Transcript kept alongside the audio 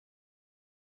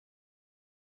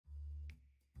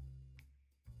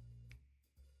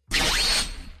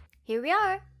Here we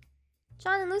are!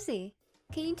 John and Lucy,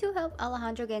 can you two help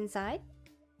Alejandro get inside?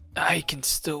 I can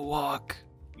still walk.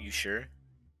 You sure?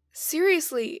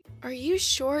 Seriously, are you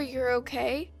sure you're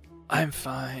okay? I'm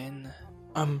fine.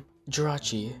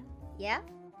 Jirachi, Yeah?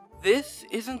 This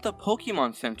isn't the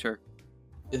Pokemon Center.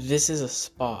 this is a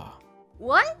spa.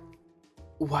 What?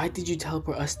 Why did you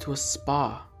teleport us to a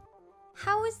spa?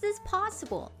 How is this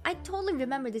possible? I totally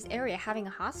remember this area having a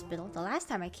hospital the last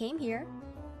time I came here.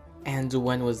 And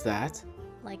when was that?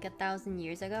 Like 1,000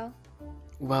 years ago?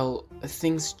 Well,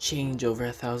 things change over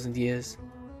 1,000 years.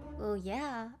 Well,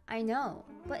 yeah, I know.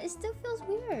 But it still feels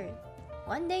weird.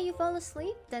 One day you fall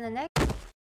asleep, then the next...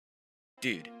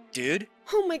 Dude?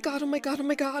 Oh my god, oh my god, oh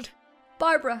my god.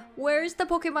 Barbara, where's the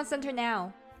Pokemon Center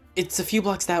now? It's a few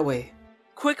blocks that way.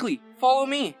 Quickly, follow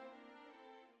me.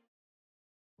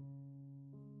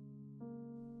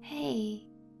 Hey,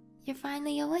 you're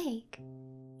finally awake.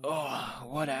 Oh,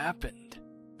 what happened?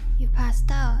 You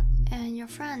passed out, and your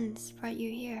friends brought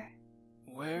you here.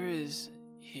 Where is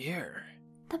here?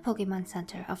 The Pokemon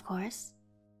Center, of course.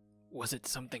 Was it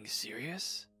something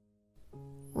serious?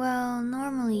 Well,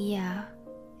 normally, yeah.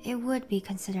 It would be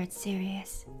considered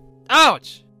serious.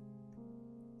 Ouch!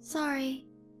 Sorry.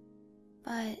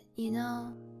 But, you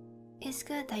know, it's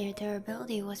good that your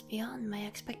durability was beyond my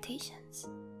expectations.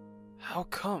 How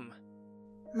come?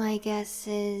 My guess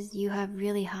is you have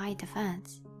really high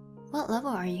defense. What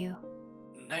level are you?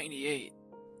 98.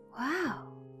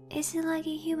 Wow. Is it like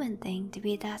a human thing to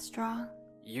be that strong?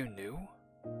 You knew?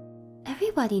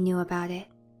 Everybody knew about it.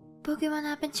 Pokemon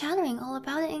have been chattering all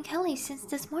about it in Kelly since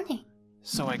this morning.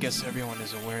 So I guess everyone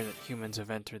is aware that humans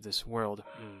have entered this world.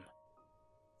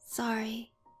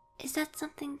 Sorry. Is that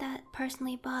something that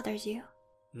personally bothers you?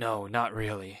 No, not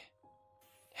really.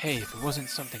 Hey, if it wasn't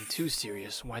something too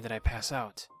serious, why did I pass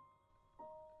out?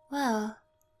 Well,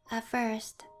 at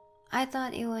first, I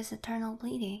thought it was eternal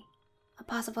bleeding. A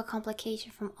possible complication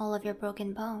from all of your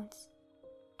broken bones.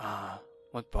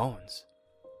 What bones?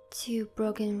 2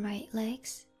 broken right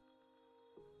legs.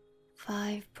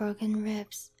 5 broken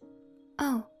ribs.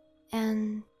 Oh,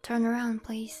 and turn around,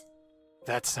 please.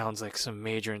 That sounds like some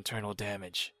major internal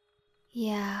damage.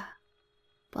 Yeah,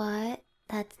 but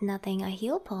that's nothing a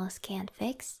heal pulse can't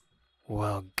fix.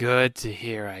 Well, good to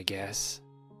hear, I guess.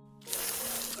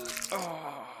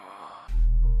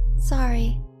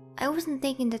 Sorry, I wasn't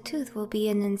thinking the tooth will be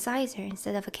an incisor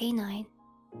instead of a canine.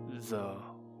 The...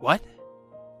 what?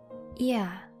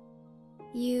 Yeah,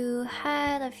 you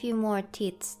had a few more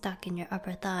teeth stuck in your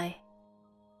upper thigh.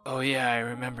 Oh yeah, I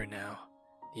remember now.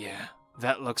 Yeah,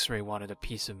 that Luxray wanted a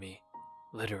piece of me.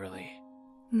 Literally.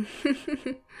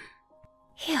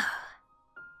 Phew.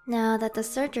 Now that the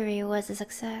surgery was a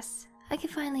success, I can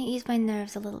finally ease my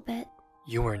nerves a little bit.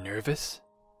 You were nervous?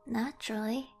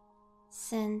 Naturally,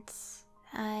 since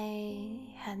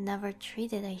I had never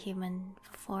treated a human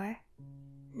before,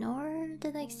 nor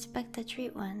did I expect to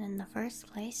treat one in the first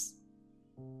place.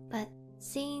 But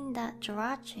seeing that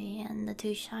Jirachi and the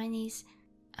 2 shinies,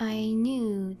 I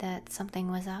knew that something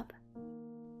was up.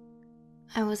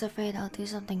 I was afraid I'll do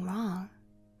something wrong,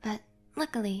 but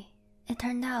luckily, it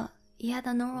turned out you had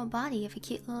the normal body of a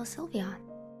cute little Sylveon.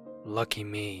 Lucky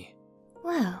me.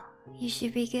 Well, you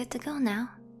should be good to go now.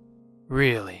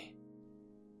 Really?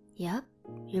 Yup,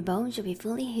 your bones should be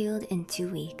fully healed in 2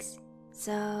 weeks.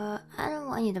 So, I don't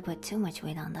want you to put too much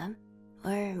weight on them,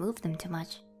 or move them too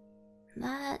much.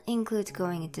 That includes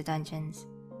going into dungeons.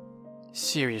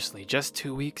 Seriously, just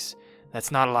 2 weeks?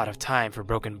 That's not a lot of time for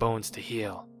broken bones to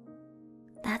heal.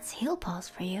 That's heal pulse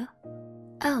for you.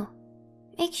 Oh,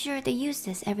 make sure to use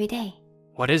this every day.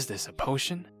 What is this, a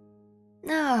potion?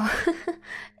 No,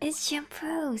 it's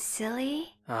shampoo,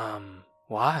 silly.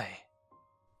 Why?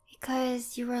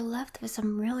 Because you were left with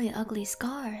some really ugly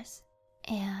scars.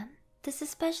 And this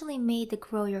especially made to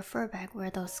grow your fur back where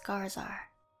those scars are.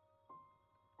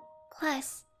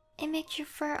 Plus, it makes your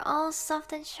fur all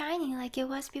soft and shiny like it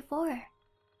was before.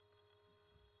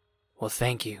 Well,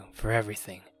 thank you for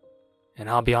everything. And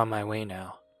I'll be on my way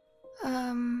now.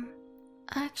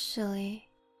 Actually,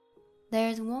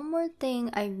 there's one more thing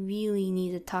I really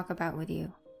need to talk about with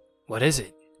you. What is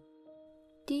it?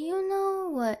 Do you know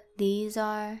what these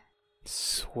are?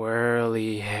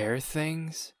 Swirly hair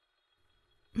things?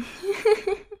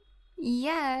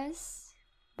 Yes,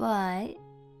 but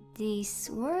these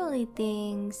swirly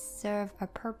things serve a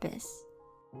purpose.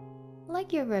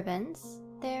 Like your ribbons,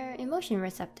 they're emotion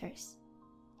receptors.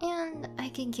 And I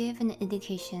can give an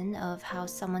indication of how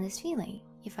someone is feeling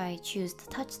if I choose to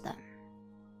touch them.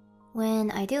 When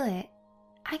I do it,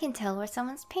 I can tell where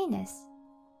someone's pain is,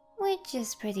 which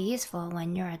is pretty useful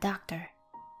when you're a doctor.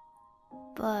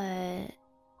 But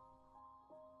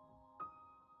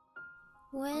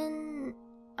When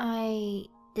I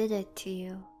did it to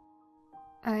you,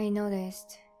 I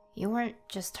noticed you weren't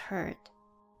just hurt.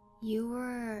 You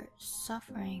were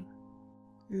suffering.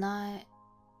 Not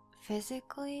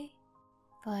physically,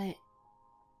 but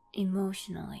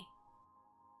emotionally.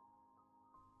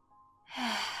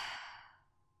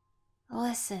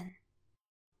 Listen,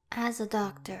 as a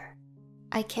doctor,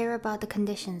 I care about the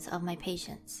conditions of my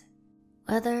patients,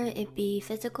 whether it be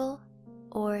physical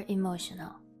or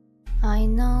emotional. I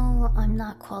know I'm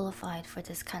not qualified for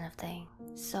this kind of thing,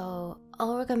 so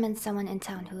I'll recommend someone in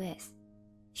town who is.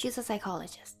 She's a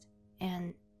psychologist,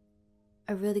 and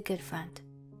a really good friend.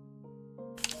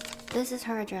 This is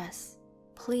her address.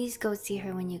 Please go see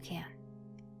her when you can.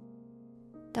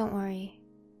 Don't worry,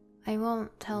 I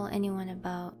won't tell anyone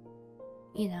about,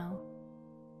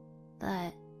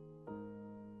 that.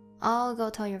 I'll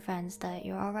go tell your friends that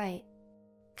you're alright.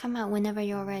 Come out whenever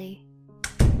you're ready.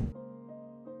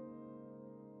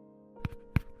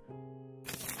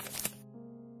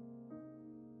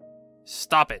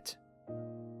 Stop it!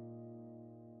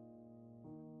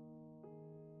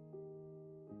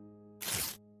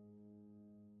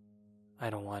 I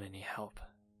don't want any help.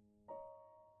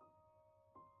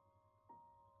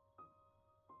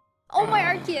 Oh my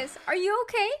Arceus, are you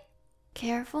okay?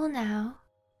 Careful now.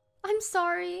 I'm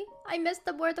sorry. I missed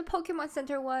where the Pokemon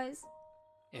Center was.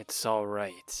 It's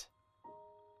alright.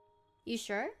 You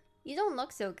sure? You don't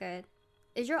look so good.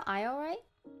 Is your eye alright?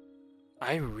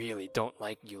 I really don't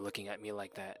like you looking at me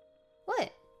like that.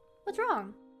 What? What's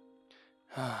wrong?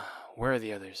 Where are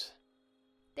the others?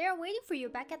 They are waiting for you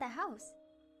back at the house.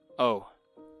 Oh.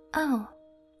 Oh,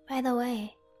 by the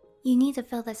way, you need to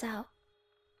fill this out.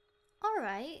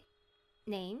 Alright.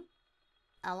 Name?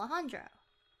 Alejandro.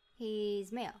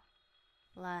 He's male.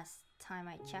 Last time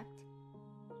I checked.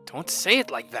 Don't say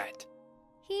it like that!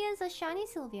 He is a shiny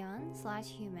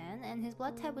Sylveon/human, and his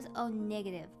blood type was O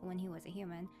negative when he was a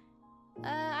human.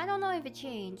 I don't know if it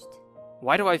changed.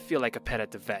 Why do I feel like a pet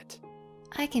at the vet?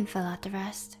 I can fill out the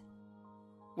rest.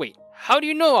 Wait, how do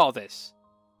you know all this?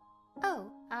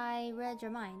 Oh, I read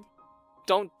your mind.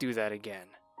 Don't do that again.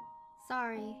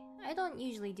 Sorry, I don't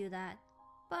usually do that.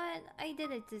 But I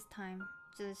did it this time,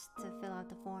 just to fill out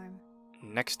the form.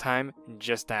 Next time,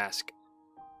 just ask.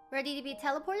 Ready to be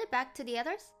teleported back to the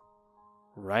others?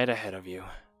 Right ahead of you.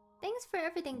 Thanks for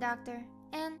everything, Doctor.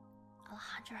 And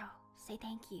Alejandro, say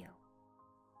thank you.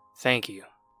 Thank you.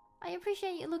 I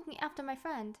appreciate you looking after my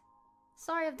friend.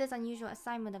 Sorry if this unusual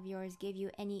assignment of yours gave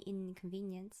you any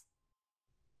inconvenience.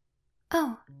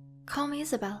 Oh, call me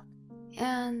Isabelle.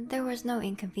 And there was no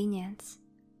inconvenience.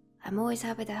 I'm always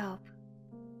happy to help.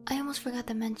 I almost forgot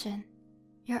to mention,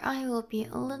 your eye will be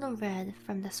a little red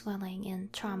from the swelling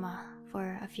and trauma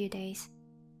for a few days,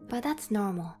 but that's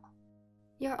normal.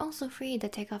 You're also free to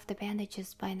take off the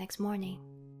bandages by next morning.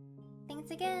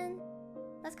 Thanks again.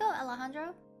 Let's go,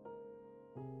 Alejandro.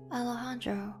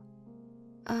 Alejandro,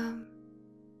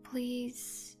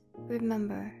 please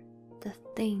remember the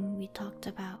thing we talked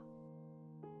about.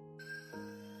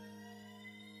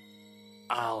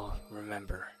 I'll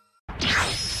remember.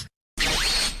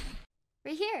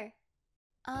 We're here.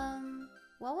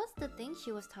 What was the thing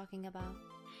she was talking about?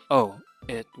 Oh,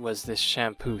 it was this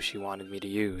shampoo she wanted me to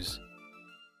use.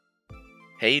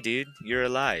 Hey dude, you're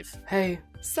alive. Hey,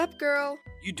 Sup, girl?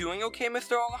 You doing okay,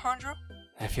 Mr. Alejandro?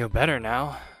 I feel better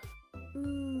now.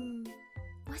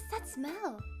 What's that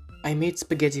smell? I made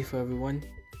spaghetti for everyone.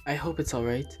 I hope it's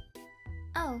alright.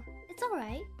 Oh, it's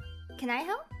alright. Can I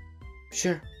help?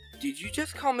 Sure. Did you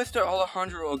just call Mr.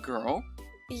 Alejandro a girl?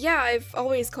 Yeah, I've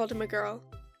always called him a girl.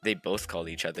 They both call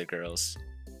each other girls.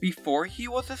 Before he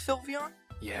was a Sylveon?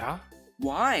 Yeah?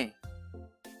 Why?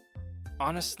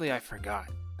 Honestly, I forgot.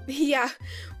 Yeah,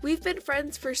 we've been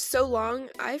friends for so long,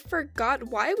 I forgot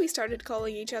why we started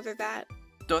calling each other that.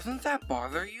 Doesn't that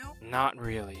bother you? Not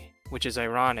really, which is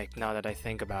ironic now that I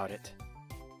think about it.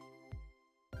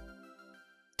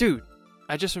 Dude,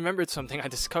 I just remembered something I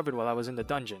discovered while I was in the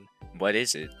dungeon. What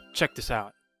is it? Check this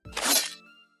out.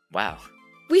 Wow.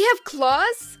 We have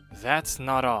claws? That's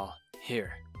not all.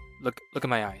 Here, look at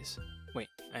my eyes. Wait,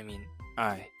 I mean,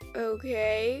 eye.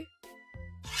 Okay.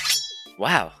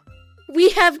 Wow.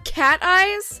 We have cat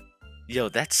eyes? Yo,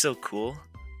 that's so cool.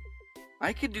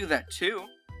 I could do that too.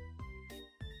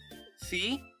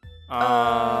 See?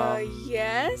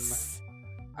 Yes?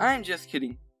 I'm just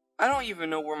kidding. I don't even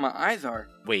know where my eyes are.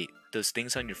 Wait, those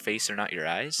things on your face are not your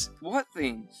eyes? What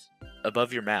things?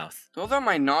 Above your mouth. Those are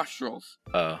my nostrils.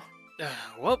 Oh.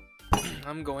 Well,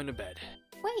 I'm going to bed.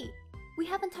 Wait, we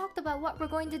haven't talked about what we're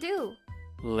going to do.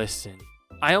 Listen,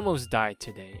 I almost died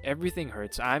today. Everything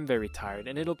hurts. I'm very tired,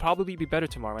 and it'll probably be better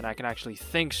tomorrow when I can actually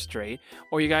think straight,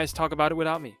 or you guys talk about it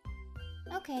without me.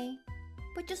 Okay,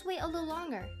 but just wait a little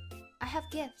longer. I have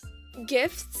gifts.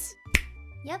 Gifts?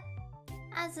 Yep.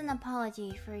 As an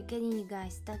apology for getting you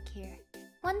guys stuck here.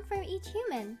 One for each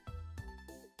human.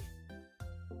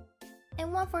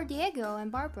 And one for Diego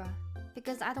and Barbara,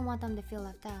 because I don't want them to feel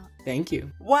left out. Thank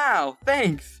you. Wow,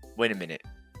 thanks. Wait a minute.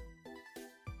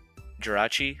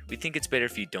 Jirachi, we think it's better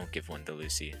if you don't give one to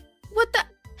Lucy. What the?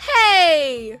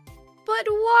 Hey! But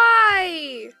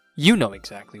why? You know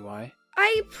exactly why.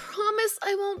 I promise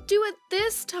I won't do it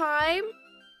this time.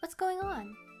 What's going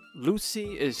on?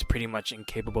 Lucy is pretty much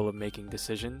incapable of making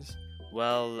decisions.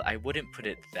 Well, I wouldn't put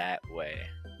it that way.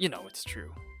 You know it's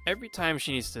true. Every time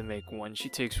she needs to make one, she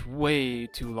takes way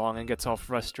too long and gets all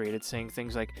frustrated, saying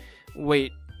things like,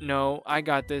 "Wait, no, I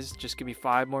got this, just give me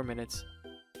 5 more minutes."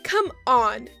 Come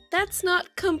on, that's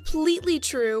not completely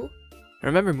true.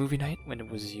 Remember movie night when it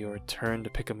was your turn to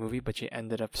pick a movie, but you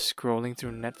ended up scrolling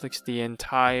through Netflix the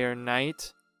entire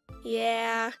night?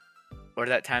 Yeah. Or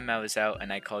that time I was out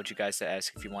and I called you guys to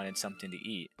ask if you wanted something to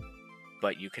eat,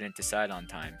 but you couldn't decide on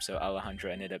time, so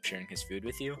Alejandro ended up sharing his food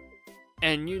with you?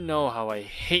 And you know how I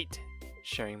hate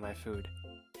sharing my food.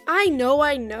 I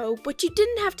know, but you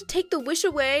didn't have to take the wish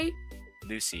away.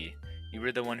 Lucy, you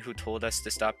were the one who told us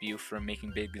to stop you from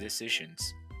making big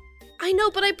decisions. I know,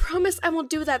 but I promise I won't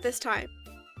do that this time.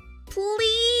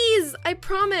 Please, I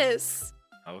promise.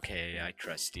 Okay, I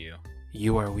trust you.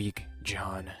 You are weak,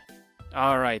 John.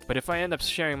 Alright, but if I end up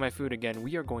sharing my food again,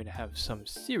 we are going to have some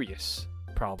serious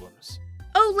problems.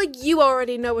 Oh, like you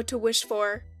already know what to wish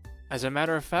for. As a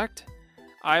matter of fact,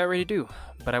 I already do,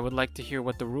 but I would like to hear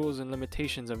what the rules and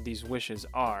limitations of these wishes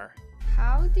are.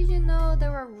 How did you know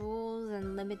there were rules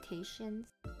and limitations?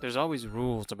 There's always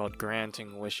rules about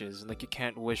granting wishes, like you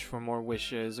can't wish for more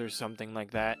wishes or something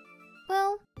like that.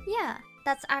 Well, yeah,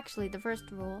 that's actually the first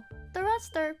rule. The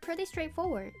rest are pretty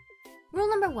straightforward. Rule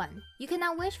number 1, you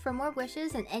cannot wish for more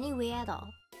wishes in any way at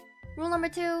all. Rule number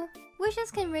 2,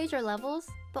 wishes can raise your levels,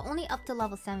 but only up to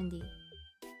level 70.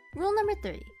 Rule number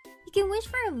 3, you can wish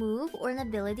for a move or an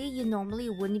ability you normally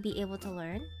wouldn't be able to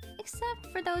learn, except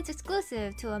for those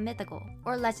exclusive to a mythical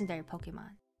or legendary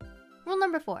Pokemon. Rule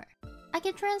number 4, I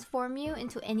can transform you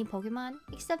into any Pokemon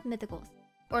except mythicals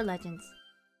or legends.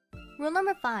 Rule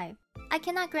number 5, I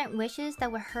cannot grant wishes that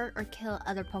would hurt or kill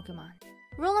other Pokemon.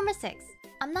 Rule number 6,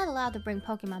 I'm not allowed to bring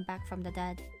Pokemon back from the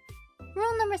dead.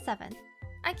 Rule number 7,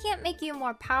 I can't make you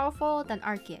more powerful than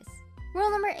Arceus.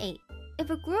 Rule number 8, if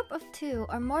a group of 2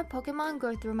 or more Pokemon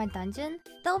go through my dungeon,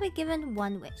 they'll be given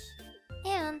 1 wish.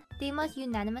 And they must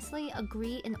unanimously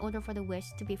agree in order for the wish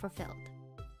to be fulfilled.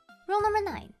 Rule number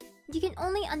 9, you can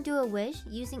only undo a wish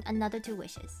using another 2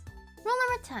 wishes. Rule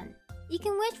number 10, you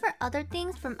can wish for other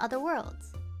things from other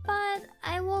worlds, but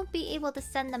I won't be able to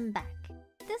send them back.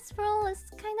 This rule is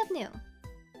kind of new.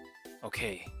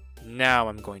 Okay, now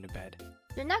I'm going to bed.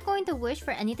 You're not going to wish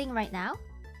for anything right now?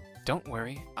 Don't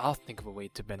worry, I'll think of a way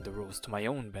to bend the rules to my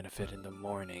own benefit in the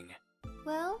morning.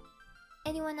 Well,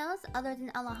 anyone else other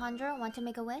than Alejandro want to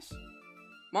make a wish?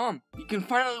 Mom, you can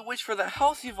finally wish for the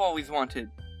house you've always wanted.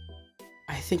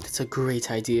 I think that's a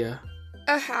great idea.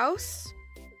 A house?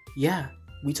 Yeah,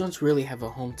 we don't really have a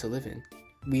home to live in.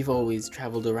 We've always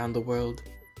traveled around the world.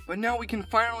 But now we can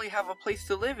finally have a place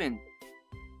to live in.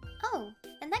 Oh,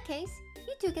 in that case,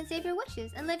 you two can save your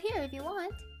wishes and live here if you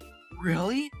want.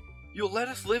 Really? You'll let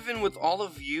us live in with all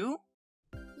of you?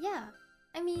 Yeah,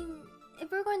 I mean,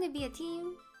 if we're going to be a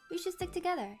team, we should stick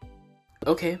together.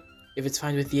 Okay, if it's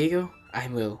fine with Diego, I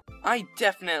will. I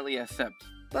definitely accept.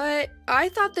 But I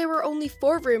thought there were only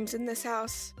 4 rooms in this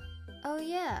house. Oh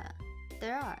yeah,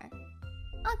 there are.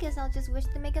 I guess I'll just wish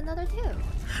to make another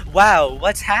 2. Wow,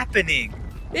 what's happening?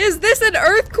 Is this an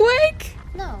earthquake?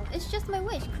 No, it's just my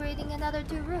wish creating another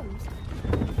 2 rooms.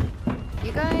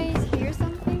 You guys hear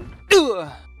something? Ugh!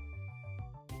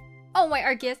 Oh my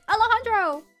Arceus,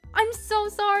 Alejandro! I'm so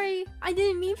sorry! I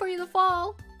didn't mean for you to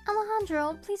fall!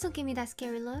 Alejandro, please don't give me that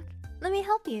scary look. Let me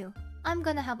help you. I'm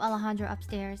gonna help Alejandro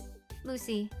upstairs.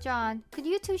 Lucy, John, could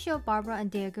you two show Barbara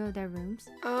and Diego their rooms?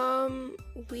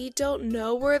 We don't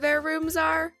know where their rooms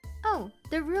are. Oh,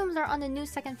 their rooms are on the new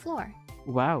 2nd floor.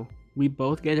 Wow, we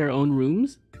both get our own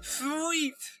rooms?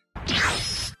 Sweet!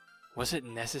 Was it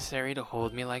necessary to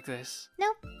hold me like this?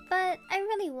 Nope, but I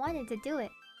really wanted to do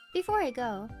it. Before I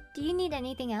go, do you need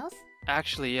anything else?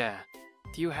 Actually, yeah.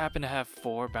 Do you happen to have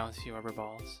 4 bouncy rubber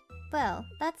balls? Well,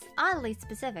 that's oddly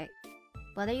specific.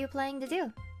 What are you planning to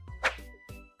do?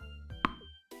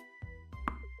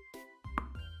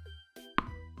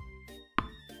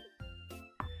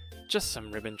 Just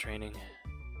some ribbon training.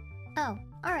 Oh,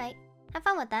 alright. Have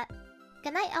fun with that.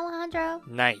 Good night, Alejandro.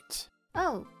 Night.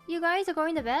 Oh, you guys are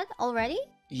going to bed already?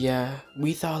 Yeah,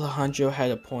 we thought Alejandro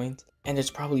had a point, and it's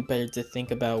probably better to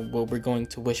think about what we're going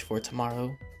to wish for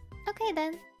tomorrow. Okay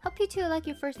then. Hope you two like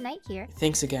your first night here.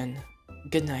 Thanks again.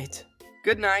 Good night.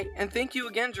 Good night, and thank you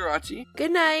again, Jirachi.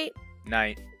 Good night.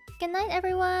 Night. Good night,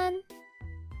 everyone.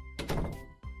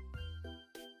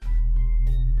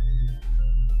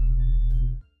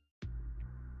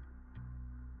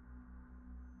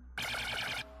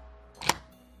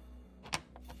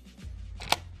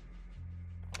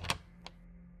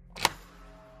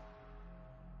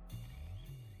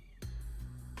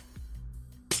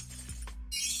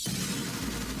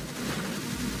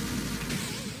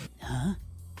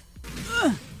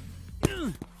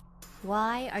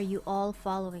 Why are you all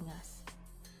following us?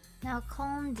 Now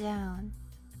calm down.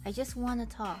 I just want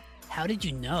to talk. How did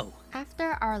you know?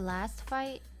 After our last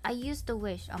fight, I used the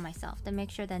wish on myself to make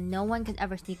sure that no one could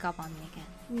ever sneak up on me again.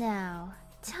 Now,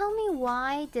 tell me,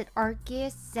 why did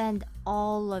Arceus send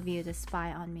all of you to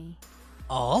spy on me?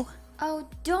 All? Oh,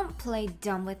 don't play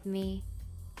dumb with me.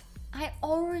 I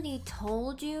already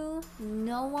told you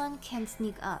no one can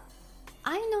sneak up.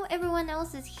 I know everyone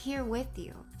else is here with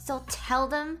you, so tell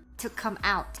them to come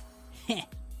out. Heh.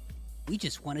 We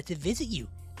just wanted to visit you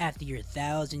after your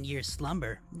 1,000-year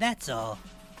slumber, that's all.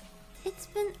 It's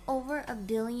been over 1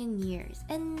 billion years,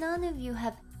 and none of you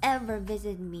have ever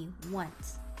visited me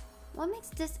once. What makes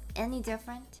this any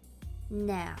different?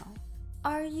 Now,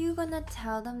 are you gonna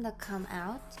tell them to come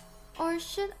out? Or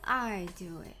should I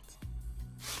do it?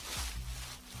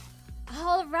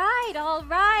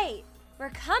 Alright! We're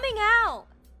coming out!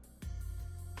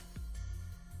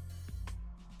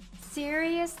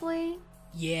 Seriously?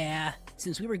 Yeah,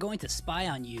 since we were going to spy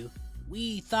on you,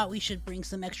 we thought we should bring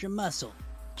some extra muscle,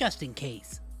 just in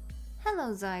case.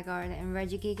 Hello, Zygarde and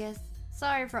Regigigas.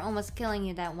 Sorry for almost killing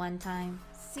you that one time.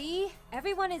 See?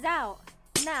 Everyone is out.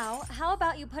 Now, how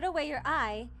about you put away your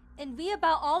eye and be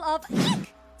about all of—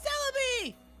 Eek!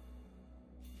 Celebi!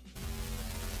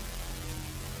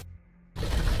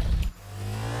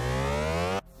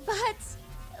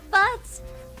 But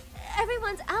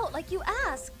everyone's out like you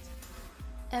asked.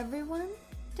 Everyone?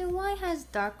 Then why has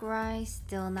Darkrai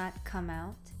still not come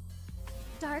out?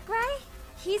 Darkrai?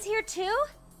 He's here too?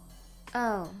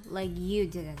 Oh, like you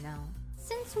didn't know.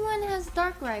 Since when has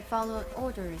Darkrai followed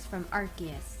orders from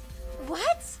Arceus?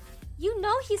 What? You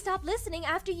know he stopped listening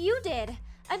after you did.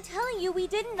 I'm telling you, we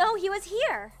didn't know he was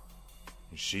here.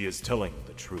 She is telling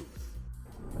the truth.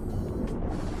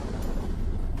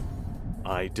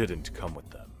 I didn't come with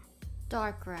them.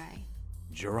 Darkrai.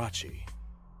 Jirachi.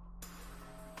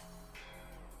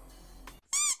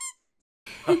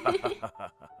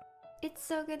 It's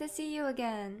so good to see you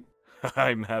again.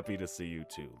 I'm happy to see you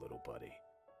too, little buddy.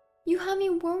 You had me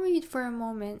worried for a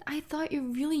moment. I thought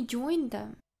you really joined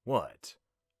them. What?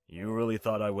 You really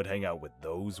thought I would hang out with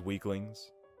those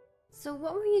weaklings? So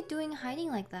what were you doing hiding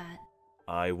like that?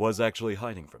 I was actually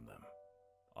hiding from them.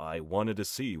 I wanted to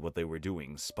see what they were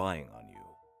doing spying on you.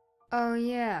 Oh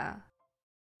yeah.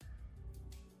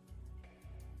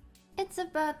 It's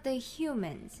about the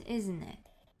humans, isn't it?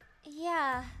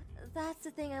 Yeah, that's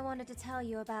the thing I wanted to tell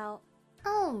you about.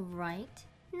 Alright.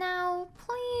 Now,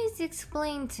 please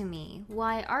explain to me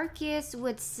why Arceus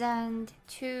would send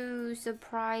 2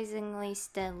 surprisingly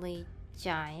steadily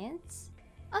giants,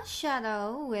 a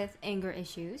shadow with anger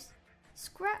issues,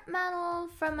 scrap metal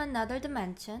from another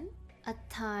dimension, a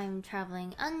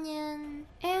time-traveling onion,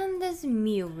 and this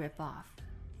Mew ripoff.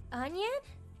 Onion?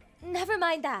 Never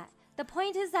mind that. The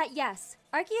point is that yes,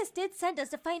 Arceus did send us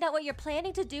to find out what you're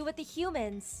planning to do with the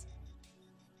humans.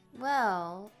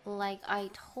 Well, like I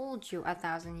told you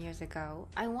 1,000 years ago,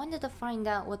 I wanted to find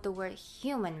out what the word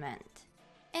human meant.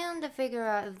 And to figure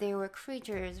out if they were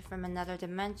creatures from another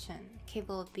dimension,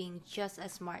 capable of being just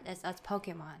as smart as us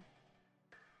Pokemon.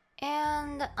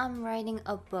 And I'm writing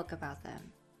a book about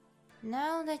them.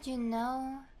 Now that you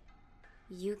know,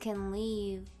 you can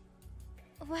leave.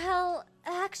 Well,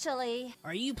 actually...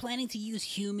 Are you planning to use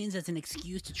humans as an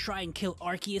excuse to try and kill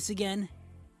Arceus again?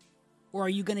 Or are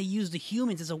you gonna use the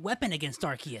humans as a weapon against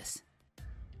Arceus?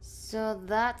 So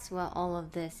that's what all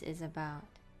of this is about.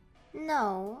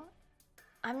 No,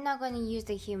 I'm not going to use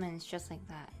the humans just like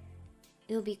that.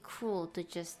 It would be cruel to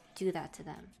just do that to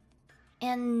them.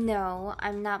 And no,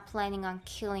 I'm not planning on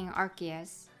killing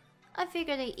Arceus. I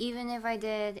figured that even if I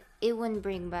did, it wouldn't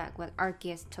bring back what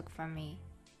Arceus took from me.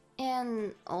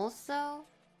 And also,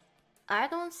 I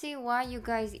don't see why you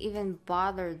guys even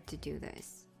bothered to do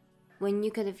this, when you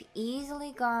could have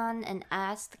easily gone and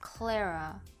asked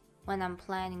Clara what I'm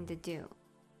planning to do.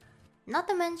 Not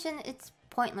to mention, it's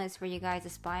pointless for you guys to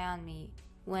spy on me,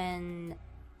 when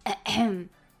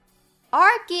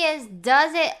Arceus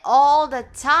does it all the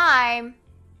time.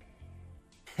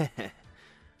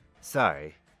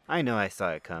 Sorry, I know I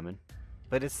saw it coming,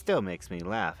 but it still makes me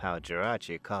laugh how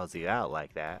Jirachi calls you out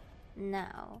like that.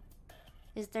 Now,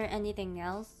 is there anything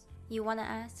else you want to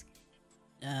ask?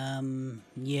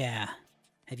 Yeah.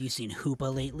 Have you seen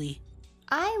Hoopa lately?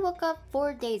 I woke up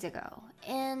 4 days ago,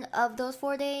 and of those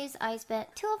 4 days, I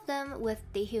spent 2 of them with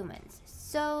the humans.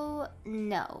 So,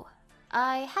 no,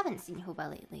 I haven't seen Hoopa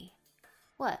lately.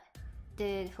 What?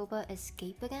 Did Hoopa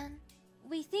escape again?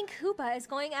 We think Hoopa is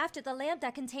going after the lamp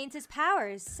that contains his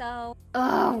powers, so...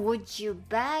 Oh, would you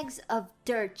bags of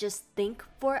dirt just think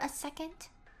for a second?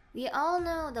 We all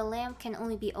know the lamp can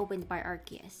only be opened by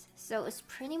Arceus, so it's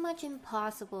pretty much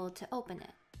impossible to open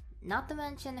it. Not to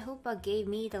mention Hoopa gave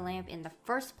me the lamp in the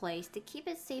first place to keep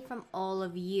it safe from all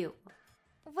of you.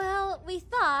 Well, we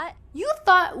thought... You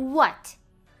thought what?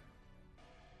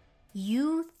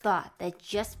 You thought that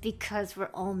just because we're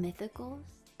all mythicals,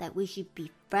 that we should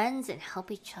be friends and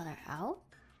help each other out?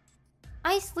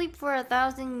 I sleep for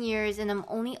 1,000 years and I'm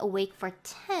only awake for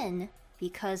 10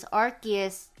 because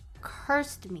Arceus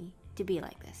cursed me to be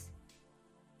like this.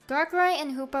 Darkrai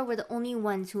and Hoopa were the only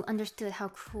ones who understood how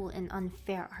cruel and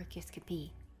unfair Arceus could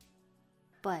be.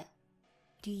 But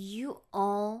do you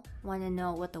all want to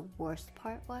know what the worst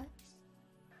part was?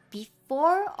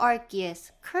 Before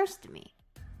Arceus cursed me,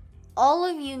 all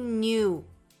of you knew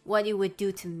what it would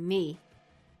do to me.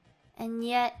 And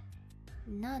yet,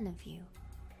 none of you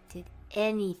did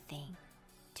anything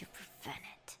to prevent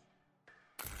it.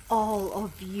 All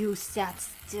of you sat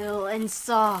still and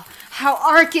saw how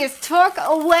Arceus took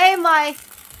away my...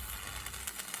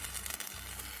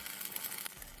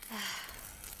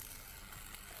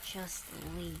 Just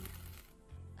leave.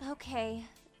 Okay,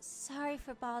 sorry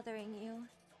for bothering you.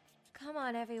 Come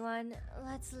on, everyone,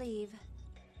 let's leave.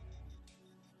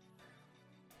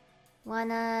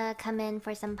 Wanna come in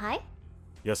for some pie?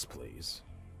 Yes, please.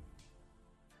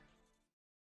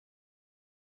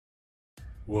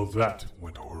 Well, that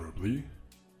went horribly.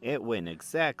 It went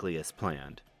exactly as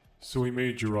planned. So we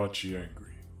made Jirachi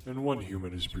angry, and one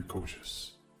human is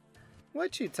precocious.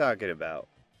 What you talking about?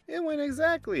 It went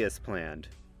exactly as planned.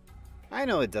 I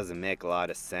know it doesn't make a lot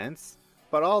of sense,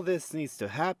 but all this needs to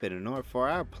happen in order for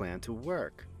our plan to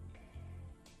work.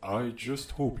 I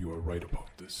just hope you are right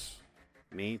about this.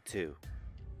 Me too.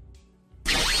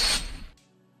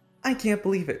 I can't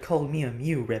believe it called me a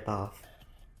Mew ripoff.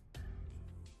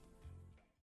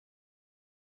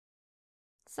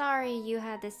 Sorry you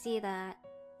had to see that.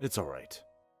 It's alright.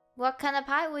 What kind of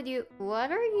pie would you...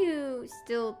 What are you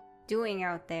still doing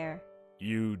out there?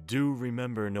 You do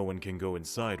remember no one can go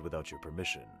inside without your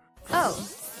permission. Oh,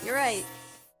 you're right.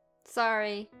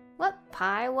 Sorry. What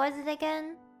pie was it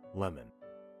again? Lemon.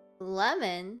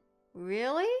 Lemon?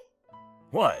 Really?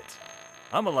 What?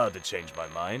 I'm allowed to change my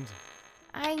mind.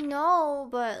 I know,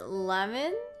 but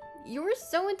lemon? You were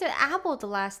so into apple the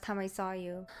last time I saw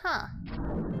you. Huh.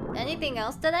 Anything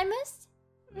else that I missed?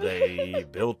 They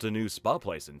built a new spa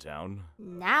place in town.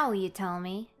 Now you tell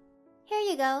me. Here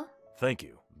you go. Thank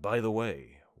you. By the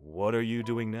way, what are you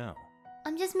doing now?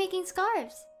 I'm just making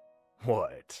scarves.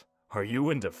 What? Are you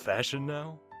into fashion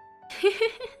now?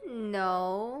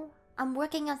 No. I'm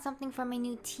working on something for my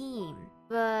new team.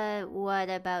 But what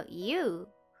about you,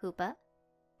 Hoopa?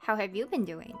 How have you been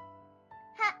doing?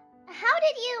 How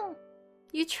did you...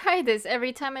 You try this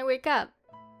every time I wake up.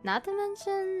 Not to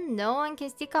mention, no one can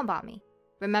sneak up on me.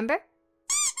 Remember?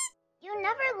 You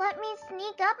never let me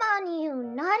sneak up on you,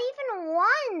 not even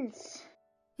once.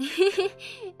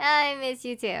 I miss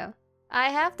you too. I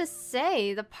have to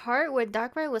say, the part where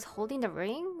Darkrai was holding the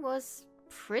ring was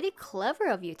pretty clever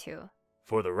of you two.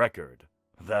 For the record,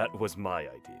 that was my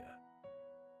idea.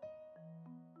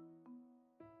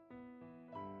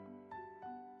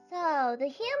 So, the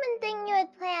human thing you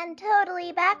had planned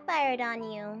totally backfired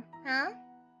on you, huh?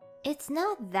 It's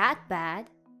not that bad.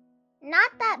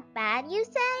 Not that bad, you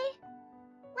say?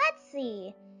 Let's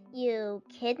see. You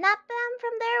kidnapped them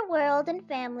from their world and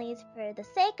families for the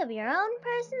sake of your own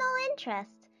personal interest.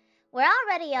 We're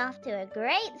already off to a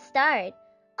great start.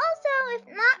 Also, if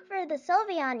not for the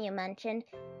Sylveon you mentioned,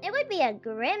 it would be a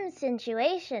grim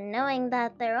situation knowing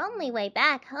that their only way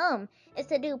back home is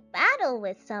to do battle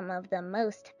with some of the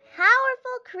most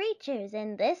powerful creatures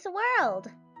in this world.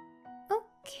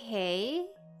 Okay,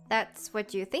 that's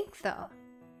what you think though.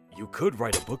 You could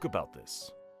write a book about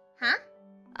this. Huh?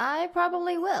 I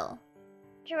probably will.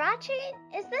 Jirachi,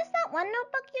 is this that one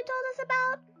notebook you told us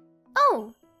about?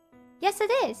 Oh, yes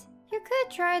it is. You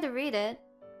could try to read it,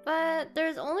 but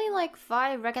there's only like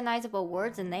 5 recognizable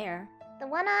words in there. The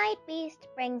one-eyed beast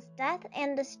brings death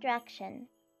and destruction.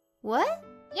 What?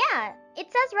 Yeah, it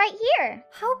says right here.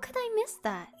 How could I miss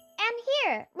that? And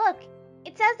here, look,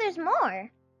 it says there's more.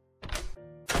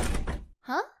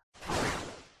 Huh?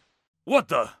 What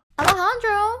the?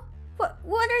 Alejandro!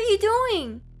 What are you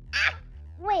doing? Ah!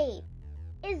 Wait,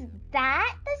 is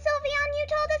that the Sylvian you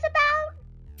told us about?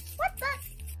 What the?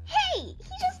 Hey,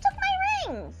 he just took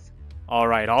my rings!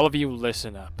 Alright, all of you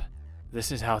listen up.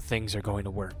 This is how things are going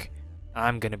to work.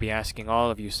 I'm going to be asking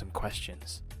all of you some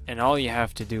questions, and all you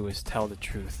have to do is tell the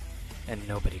truth, and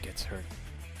nobody gets hurt.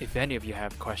 If any of you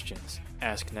have questions,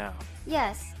 ask now.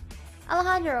 Yes.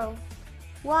 Alejandro,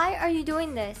 why are you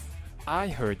doing this? I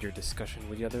heard your discussion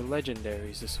with the other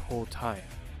legendaries this whole time.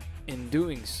 In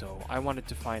doing so, I wanted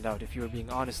to find out if you were being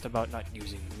honest about not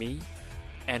using me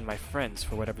and my friends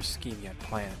for whatever scheme you had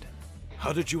planned.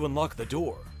 How did you unlock the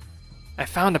door? I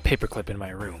found a paperclip in my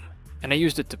room, and I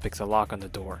used it to pick the lock on the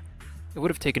door. It would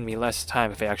have taken me less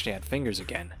time if I actually had fingers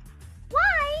again.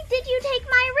 Why did you take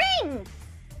my rings?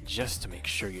 Just to make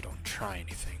sure you don't try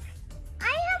anything. I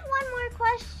have one more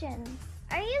question.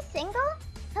 Are you single?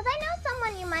 Because I know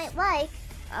someone you might like.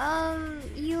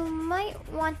 You might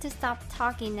want to stop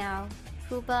talking now,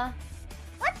 Hoopa.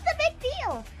 What's the big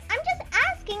deal? I'm just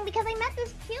asking because I met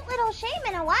this cute little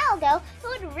shaman a while ago who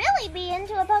would really be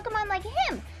into a Pokemon like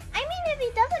him. I mean, if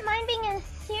he doesn't mind being in a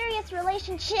serious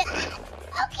relationship.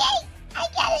 Okay, I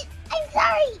get it. I'm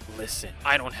sorry. Listen,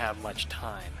 I don't have much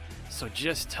time, so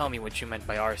just tell me what you meant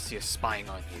by Arceus spying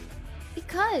on you.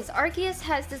 Because Arceus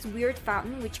has this weird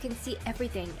fountain which can see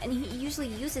everything, and he usually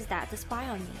uses that to spy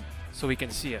on me. So he can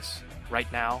see us, right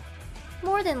now?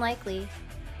 More than likely.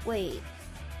 Wait,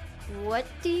 what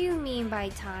do you mean by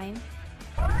time?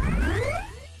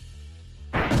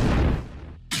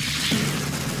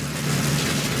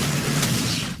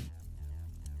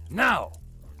 Now!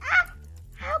 Ah!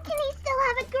 How can he still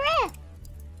have a grip?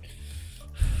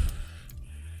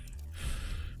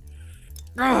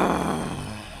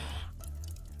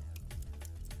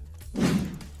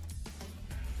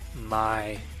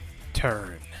 My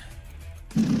turn.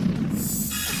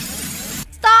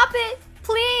 Stop it!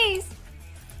 Please!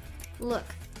 Look,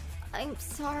 I'm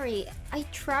sorry. I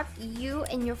trapped you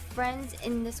and your friends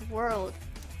in this world,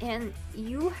 and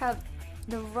you have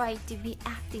the right to be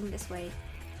acting this way.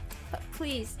 But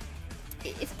please,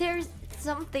 if there's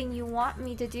something you want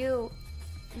me to do,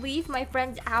 leave my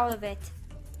friends out of it.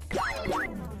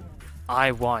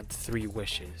 I want 3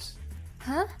 wishes.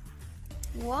 Huh?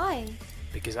 Why?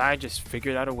 Because I just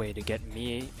figured out a way to get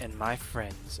me and my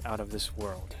friends out of this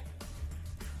world.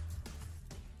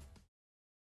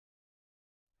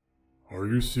 Are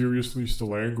you seriously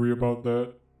still angry about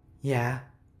that? Yeah.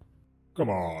 Come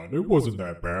on, it wasn't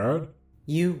that bad.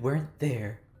 You weren't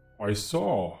there. I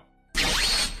saw.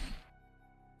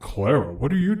 Clara,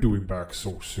 what are you doing back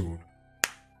so soon?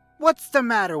 What's the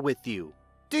matter with you?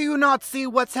 Do you not see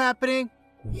what's happening?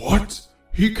 What?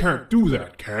 He can't do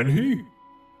that, can he?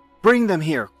 Bring them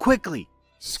here, quickly!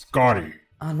 Scotty!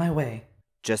 On my way.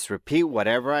 Just repeat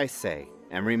whatever I say,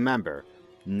 and remember,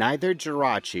 neither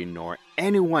Jirachi nor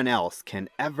anyone else can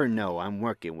ever know I'm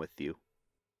working with you.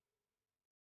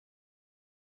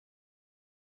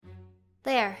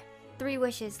 There, 3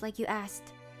 wishes like you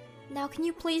asked. Now can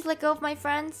you please let go of my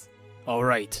friends?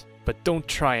 Alright, but don't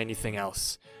try anything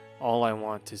else. All I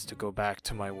want is to go back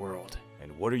to my world.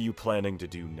 And what are you planning to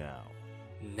do now?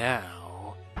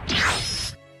 Now...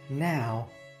 Now,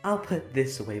 I'll put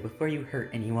this away before you hurt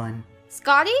anyone.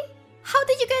 Scotty? How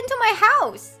did you get into my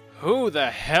house? Who the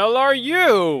hell are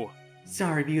you?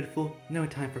 Sorry, beautiful. No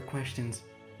time for questions.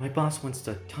 My boss wants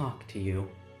to talk to you.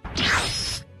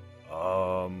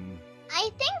 I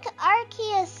think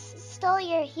Arceus stole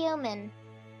your human.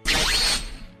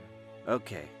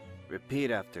 Okay,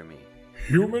 repeat after me.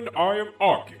 Human, I am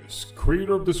Arceus,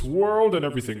 creator of this world and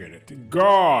everything in it.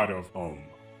 God of,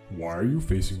 why are you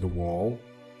facing the wall?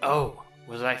 Oh,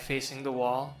 was I facing the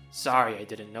wall? Sorry, I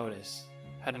didn't notice.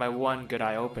 Had my one good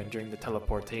eye open during the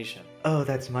teleportation. Oh,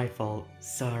 that's my fault.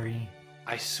 Sorry.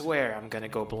 I swear I'm gonna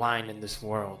go blind in this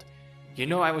world. You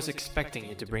know I was expecting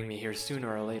you to bring me here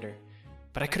sooner or later,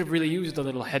 but I could have really used a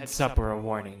little heads up or a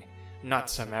warning, not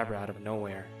some abra out of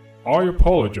nowhere. I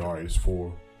apologize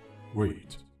for...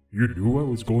 Wait, you knew I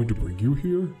was going to bring you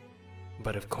here?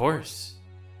 But of course.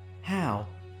 How?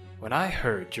 When I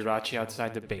heard Jirachi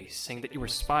outside the base saying that you were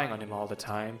spying on him all the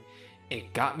time,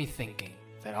 it got me thinking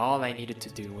that all I needed to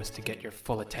do was to get your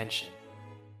full attention.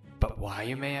 But why,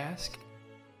 you may ask?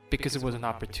 Because it was an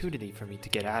opportunity for me to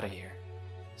get out of here.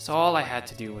 So all I had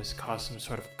to do was cause some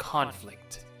sort of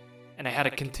conflict, and I had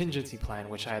a contingency plan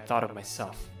which I had thought of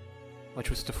myself. which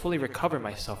was to fully recover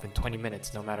myself in 20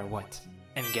 minutes no matter what.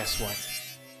 And guess what?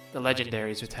 The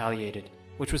legendaries retaliated,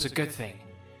 which was a good thing,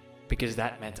 because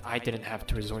that meant I didn't have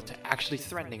to resort to actually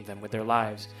threatening them with their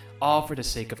lives, all for the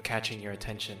sake of catching your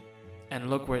attention. And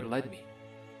look where it led me.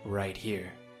 Right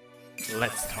here.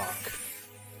 Let's talk.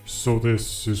 So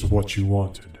this is what you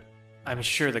wanted? I'm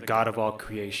sure the god of all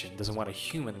creation doesn't want a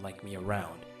human like me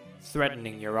around,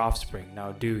 threatening your offspring,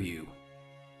 now do you?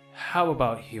 How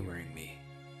about humoring me?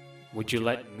 Would you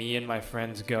let me and my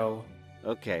friends go?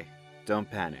 Okay, don't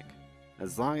panic.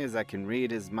 As long as I can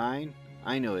read his mind,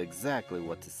 I know exactly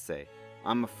what to say.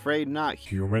 I'm afraid not.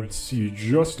 Humans see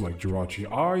just like Jirachi,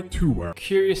 I too am.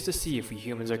 Curious to see if we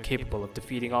humans are capable of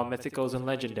defeating all mythicals and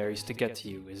legendaries to get to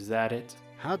you, is that it?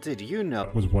 How did you know?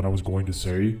 That was what I was going to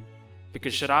say.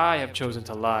 Because should I have chosen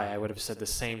to lie, I would have said the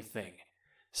same thing.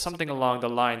 Something along the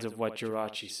lines of what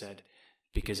Jirachi said.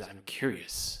 Because I'm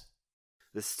curious.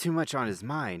 There's too much on his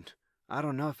mind. I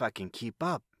don't know if I can keep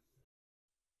up.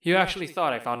 You actually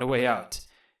thought I found a way out.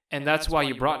 And that's why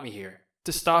you brought me here.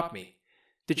 To stop me.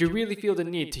 Did you really feel the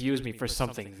need to use me for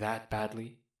something that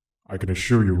badly? I can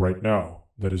assure you right now,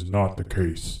 that is not the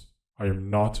case. I am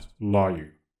not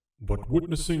lying. But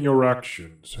witnessing your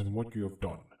actions and what you have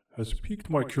done has piqued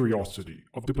my curiosity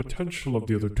of the potential of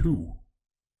the other two.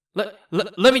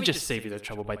 Let me just save you the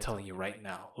trouble by telling you right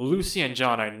now. Lucy and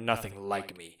John are nothing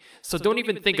like me, so don't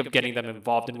even think of getting them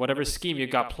involved in whatever scheme you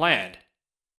got planned.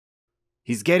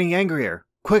 He's getting angrier.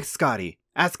 Quick, Scotty.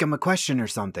 Ask him a question or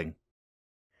something.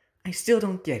 I still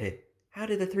don't get it. How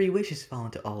did the three wishes fall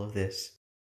into all of this?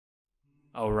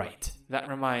 Oh right, that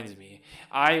reminds me.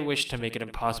 I wish to make it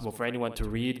impossible for anyone to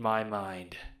read my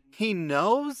mind. He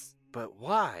knows? But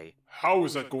why? How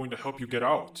is that going to help you get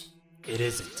out? It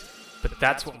isn't. But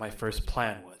that's what my first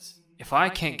plan was. If I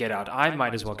can't get out, I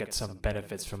might as well get some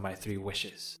benefits from my three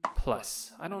wishes.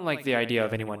 Plus, I don't like the idea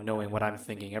of anyone knowing what I'm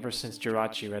thinking ever since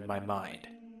Jirachi read my mind.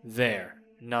 There.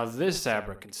 Now this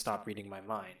Abra can stop reading my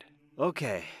mind.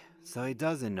 Okay, so he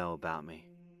doesn't know about me.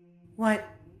 What?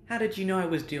 How did you know I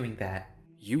was doing that?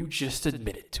 You just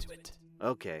admitted to it.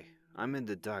 Okay, I'm in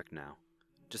the dark now.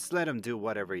 Just let him do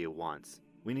whatever he wants.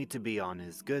 We need to be on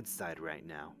his good side right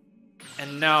now.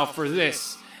 And now for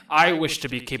this. I wish to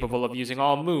be capable of using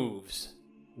all moves.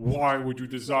 Why would you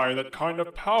desire that kind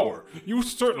of power? You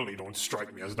certainly don't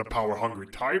strike me as the power-hungry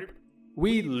type.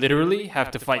 We literally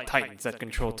have to fight titans that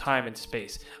control time and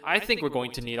space. I think we're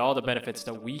going to need all the benefits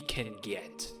that we can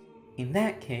get. In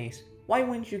that case, why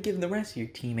wouldn't you give the rest of your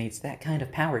teammates that kind of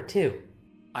power too?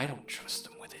 I don't trust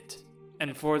them with it.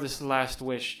 And for this last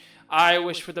wish, I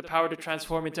wish for the power to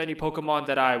transform into any Pokemon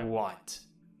that I want.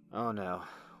 Oh no,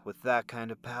 with that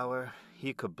kind of power,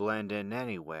 he could blend in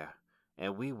anywhere,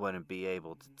 and we wouldn't be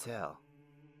able to tell.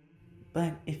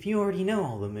 But if you already know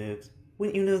all the moves,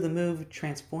 wouldn't you know the move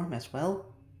Transform as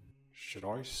well? Should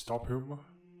I stop him?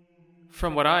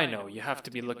 From what I know, you have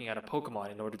to be looking at a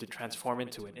Pokemon in order to transform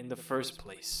into it in the first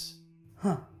place.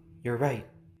 Huh, you're right.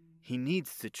 He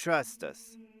needs to trust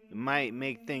us. It might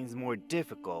make things more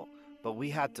difficult, but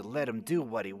we have to let him do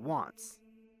what he wants.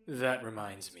 That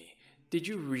reminds me. Did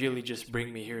you really just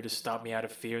bring me here to stop me out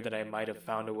of fear that I might have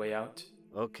found a way out?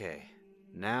 Okay,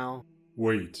 now...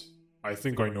 Wait, I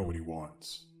think I know what he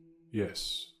wants.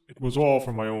 Yes, it was all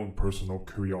for my own personal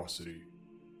curiosity.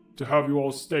 To have you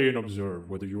all stay and observe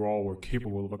whether you all were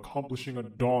capable of accomplishing a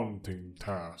daunting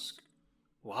task.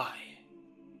 Why?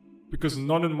 Because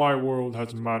none in my world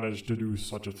has managed to do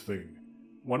such a thing.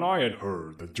 When I had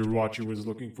heard that Jirachi was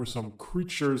looking for some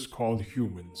creatures called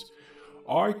humans,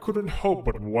 I couldn't help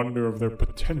but wonder of their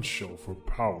potential for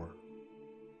power.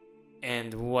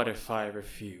 And what if I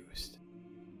refused?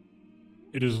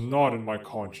 It is not in my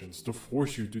conscience to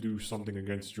force you to do something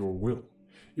against your will.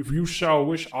 If you shall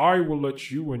wish, I will let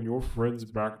you and your friends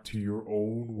back to your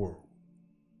own world.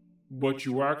 But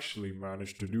you actually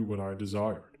managed to do what I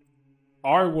desired.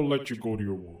 I will let you go to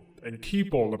your world and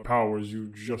keep all the powers you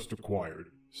just acquired.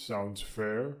 Sounds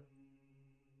fair?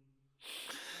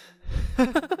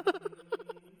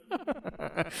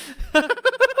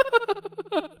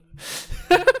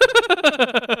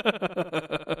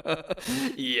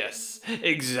 Yes,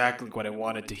 exactly what I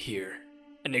wanted to hear.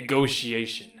 A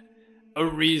negotiation. A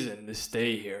reason to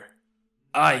stay here.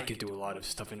 I could do a lot of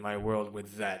stuff in my world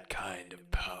with that kind of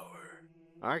power.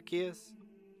 Arceus,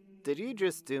 did you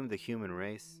just doom the human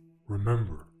race?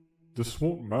 Remember, this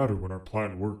won't matter when our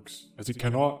plan works, as it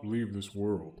cannot leave this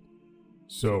world.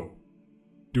 So,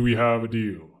 do we have a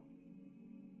deal?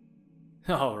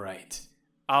 Alright.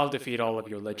 I'll defeat all of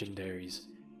your legendaries.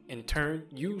 In turn,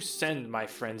 you send my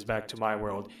friends back to my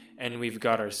world, and we've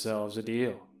got ourselves a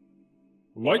deal.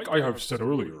 Like I have said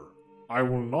earlier, I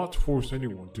will not force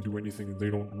anyone to do anything they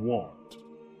don't want.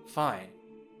 Fine.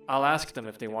 I'll ask them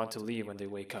if they want to leave when they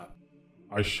wake up.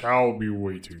 I shall be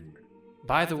waiting.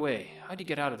 By the way, how'd you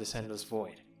get out of this endless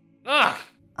void? Ugh!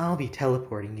 I'll be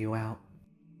teleporting you out.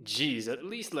 Jeez, at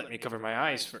least let me cover my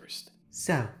eyes first.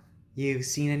 So, you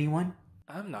seen anyone?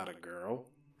 I'm not a girl.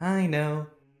 I know.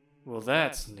 Well,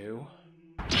 that's new.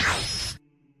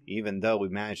 Even though we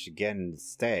managed to get him to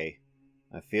stay,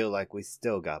 I feel like we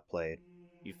still got played.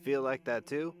 You feel like that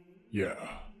too? Yeah.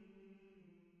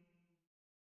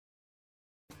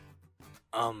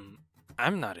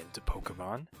 I'm not into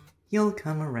Pokemon. You'll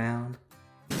come around.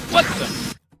 What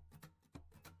the?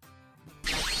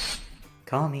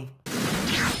 Call me.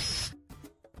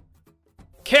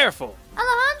 Careful!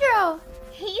 Alejandro!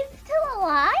 He's still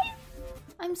alive?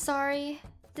 I'm sorry.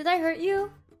 Did I hurt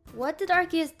you? What did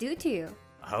Arceus do to you?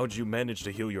 How'd you manage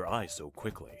to heal your eye so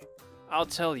quickly? I'll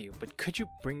tell you, but could you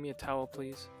bring me a towel,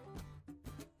 please?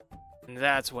 And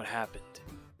that's what happened.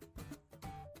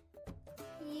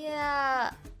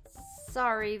 Yeah,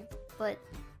 sorry, but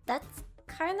that's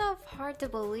kind of hard to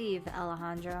believe,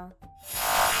 Alejandro.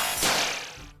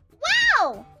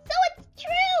 Wow! So it's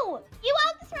true! You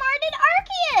outsmarted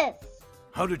Arceus!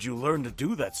 How did you learn to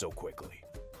do that so quickly?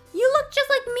 You look just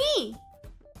like me!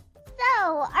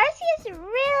 So, Arceus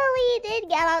really did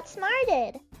get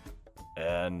outsmarted.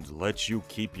 And let you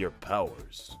keep your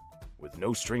powers, with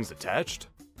no strings attached?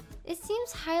 It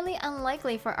seems highly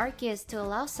unlikely for Arceus to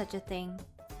allow such a thing.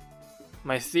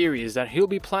 My theory is that he'll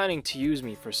be planning to use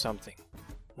me for something,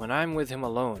 when I'm with him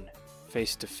alone,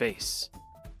 face to face.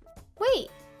 Wait,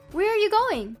 where are you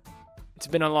going? It's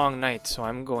been a long night, so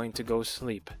I'm going to go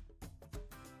sleep.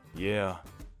 Yeah,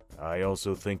 I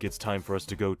also think it's time for us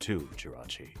to go too,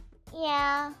 Jirachi.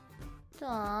 Yeah.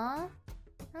 Aww.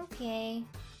 Okay.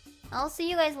 I'll see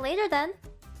you guys later then.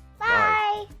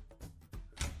 Bye!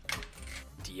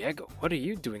 Diego, what are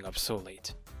you doing up so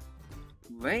late?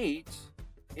 Late?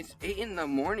 It's 8 in the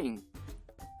morning.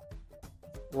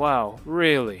 Wow,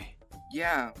 really?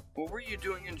 Yeah, what were you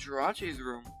doing in Jirachi's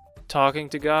room? Talking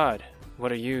to God.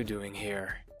 What are you doing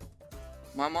here?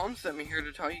 My mom sent me here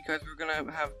to tell you guys we're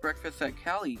gonna have breakfast at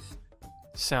Callie's.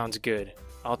 Sounds good.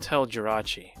 I'll tell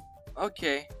Jirachi.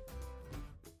 Okay.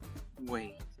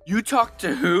 Wait, you talked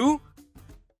to who?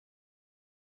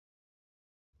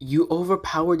 You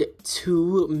overpowered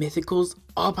 2 mythicals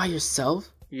all by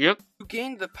yourself? Yep. You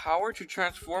gained the power to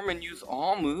transform and use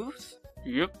all moves?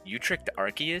 Yep. You tricked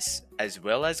Arceus, as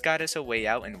well as got us a way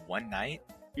out in one night?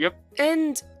 Yep.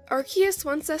 And Arceus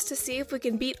wants us to see if we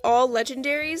can beat all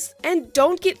legendaries and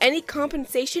don't get any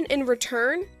compensation in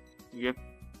return? Yep.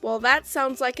 Well, that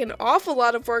sounds like an awful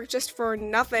lot of work just for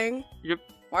nothing. Yep.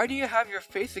 Why do you have your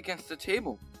face against the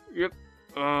table? Yep.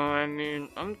 I mean,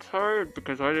 I'm tired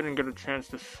because I didn't get a chance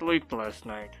to sleep last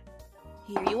night.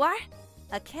 Here you are.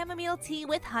 A chamomile tea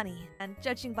with honey, and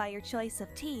judging by your choice of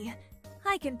tea,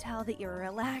 I can tell that you're a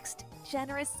relaxed,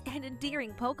 generous, and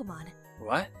endearing Pokemon.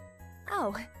 What?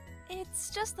 Oh, it's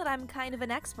just that I'm kind of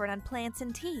an expert on plants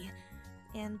and tea,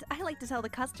 and I like to tell the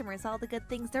customers all the good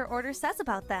things their order says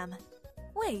about them.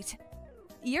 Wait,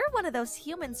 you're one of those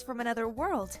humans from another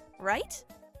world, right?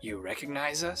 You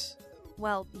recognize us?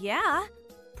 Well, yeah.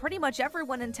 Pretty much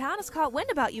everyone in town has caught wind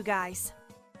about you guys.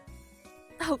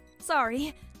 Oh,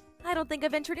 sorry. I don't think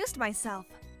I've introduced myself.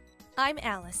 I'm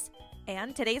Alice,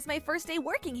 and today's my first day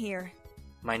working here.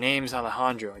 My name's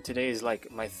Alejandro, and today is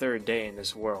like my 3rd day in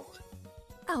this world.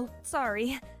 Oh,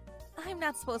 sorry. I'm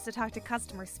not supposed to talk to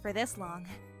customers for this long.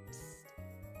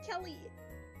 Kelly,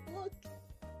 look.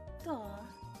 Aw,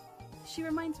 she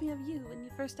reminds me of you when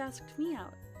you first asked me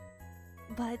out.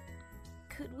 But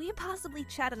could we possibly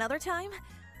chat another time?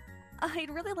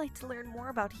 I'd really like to learn more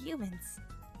about humans,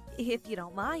 if you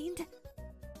don't mind.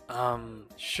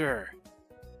 Sure.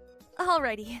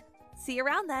 Alrighty. See you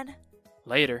around then.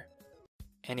 Later.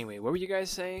 Anyway, what were you guys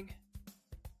saying?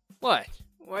 What?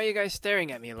 Why are you guys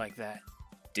staring at me like that?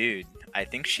 Dude, I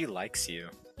think she likes you.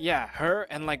 Yeah, her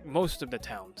and like most of the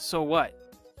town. So what?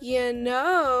 You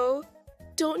know,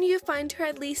 don't you find her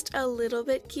at least a little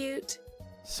bit cute?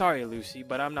 Sorry, Lucy,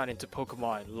 but I'm not into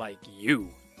Pokemon like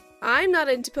you. I'm not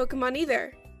into Pokemon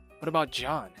either. What about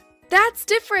John? That's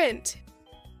different!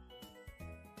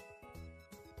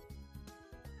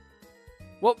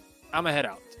 Well, I'ma head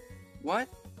out. What?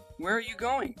 Where are you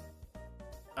going?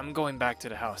 I'm going back to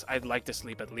the house. I'd like to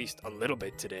sleep at least a little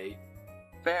bit today.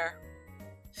 Fair.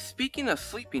 Speaking of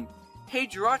sleeping, hey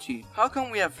Jirachi, how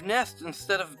come we have nests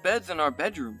instead of beds in our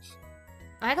bedrooms?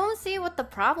 I don't see what the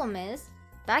problem is.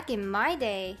 Back in my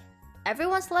day,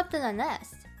 everyone slept in a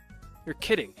nest. You're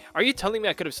kidding. Are you telling me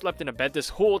I could have slept in a bed this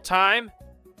whole time?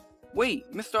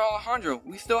 Wait, Mr. Alejandro,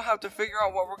 we still have to figure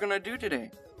out what we're gonna do today.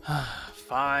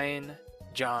 Fine.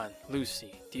 John,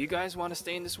 Lucy, do you guys want to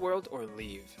stay in this world or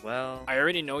leave? Well, I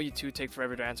already know you two take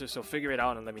forever to answer, so figure it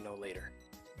out and let me know later.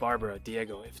 Barbara,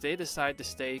 Diego, if they decide to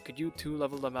stay, could you two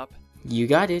level them up? You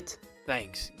got it.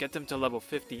 Thanks. Get them to level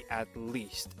 50 at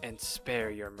least, and spare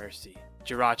your mercy.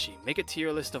 Jirachi, make a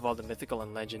tier list of all the mythical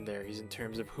and legendaries in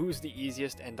terms of who's the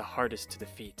easiest and the hardest to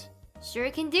defeat. Sure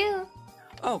can do.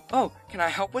 Oh, can I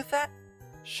help with that?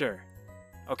 Sure.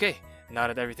 Okay, now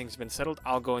that everything's been settled,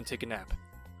 I'll go and take a nap.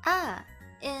 Ah,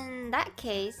 in that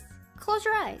case, close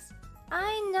your eyes.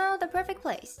 I know the perfect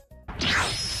place.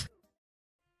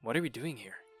 What are we doing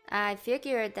here? I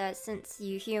figured that since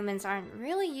you humans aren't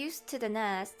really used to the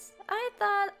nests, I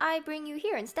thought I'd bring you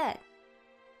here instead.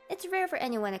 It's rare for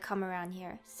anyone to come around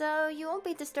here, so you won't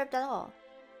be disturbed at all.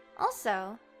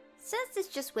 Also, since it's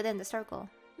just within the circle,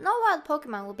 no wild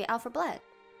Pokemon will be out for blood.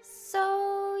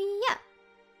 So yeah,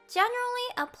 generally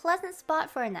a pleasant spot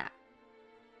for a nap.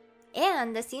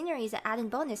 And the scenery is an added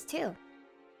bonus too.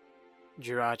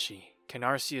 Jirachi, can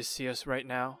Arceus see us right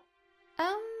now?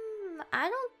 I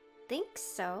don't think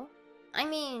so. I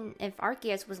mean, if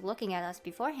Arceus was looking at us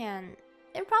beforehand,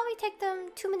 it'd probably take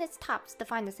them 2 minutes tops to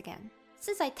find us again,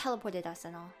 since I teleported us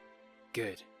and all.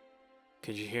 Good.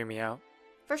 Could you hear me out?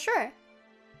 For sure.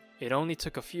 It only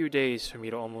took a few days for me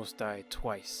to almost die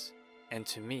twice. And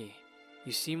to me,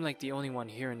 you seem like the only one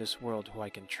here in this world who I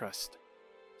can trust.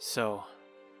 So,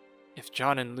 if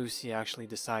John and Lucy actually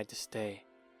decide to stay,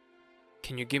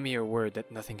 can you give me your word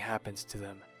that nothing happens to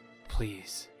them?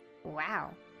 Please.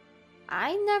 Wow.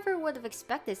 I never would have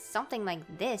expected something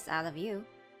like this out of you.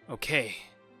 Okay,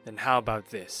 then how about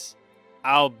this?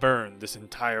 I'll burn this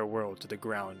entire world to the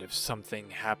ground if something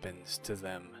happens to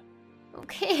them.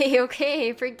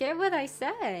 Okay, forget what I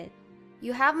said.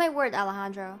 You have my word,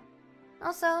 Alejandro.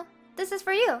 Also, this is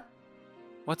for you.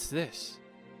 What's this?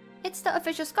 It's the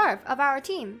official scarf of our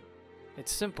team.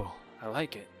 It's simple. I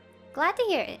like it. Glad to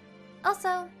hear it.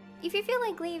 Also, if you feel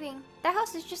like leaving, the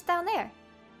house is just down there.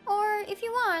 Or if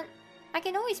you want, I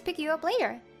can always pick you up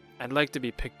later. I'd like to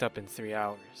be picked up in 3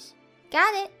 hours.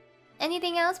 Got it.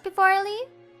 Anything else before I leave?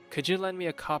 Could you lend me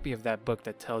a copy of that book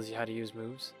that tells you how to use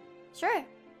moves? Sure.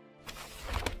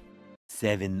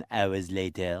 7 hours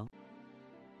later.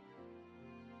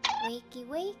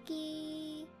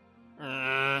 Wakey.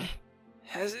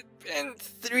 Has it been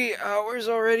 3 hours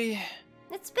already?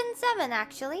 It's been 7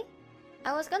 actually.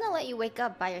 I was gonna let you wake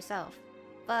up by yourself.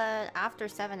 But after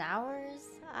 7 hours,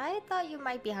 I thought you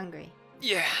might be hungry.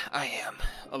 Yeah, I am.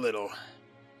 A little.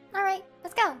 Alright,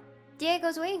 let's go.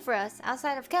 Diego's waiting for us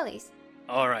outside of Kelly's.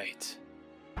 Alright.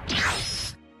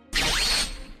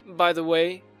 By the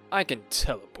way, I can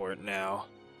teleport now.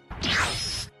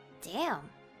 Damn.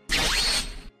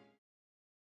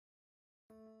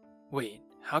 Wait,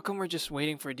 how come we're just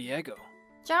waiting for Diego?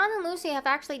 John and Lucy have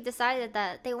actually decided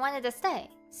that they wanted to stay,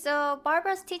 so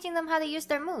Barbara's teaching them how to use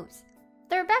their moves.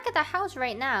 They're back at the house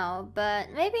right now,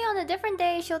 but maybe on a different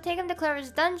day she'll take them to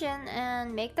Clara's dungeon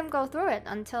and make them go through it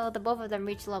until the both of them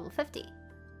reach level 50.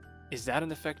 Is that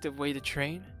an effective way to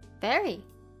train? Very.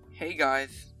 Hey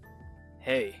guys.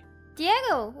 Hey.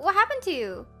 Diego, what happened to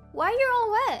you? Why you're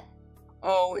all wet?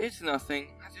 Oh, it's nothing.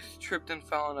 I just tripped and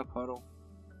fell in a puddle.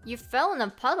 You fell in a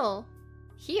puddle?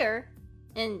 Here?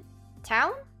 In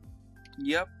town?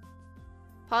 Yep.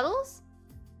 Puddles?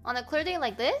 On a clear day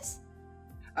like this?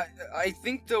 I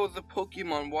think there was a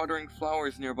Pokemon watering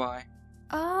flowers nearby.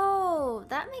 Oh,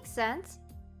 that makes sense.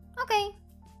 Okay.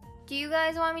 Do you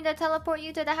guys want me to teleport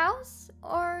you to the house?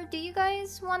 Or do you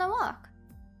guys want to walk?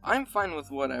 I'm fine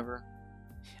with whatever.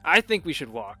 I think we should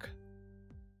walk.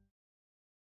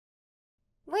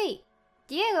 Wait,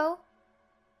 Diego,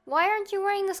 why aren't you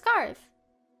wearing the scarf?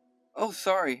 Oh,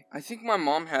 sorry. I think my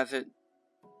mom has it.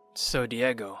 So,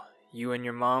 Diego, you and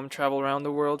your mom travel around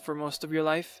the world for most of your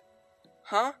life?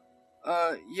 Huh?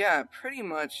 Yeah, pretty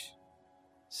much.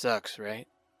 Sucks, right?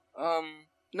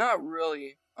 Not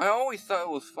really. I always thought it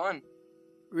was fun.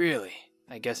 Really?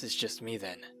 I guess it's just me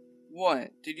then.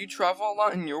 What? Did you travel a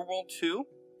lot in your world too?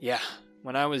 Yeah.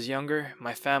 When I was younger,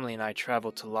 my family and I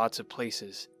traveled to lots of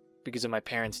places because of my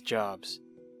parents' jobs.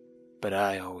 But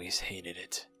I always hated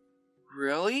it.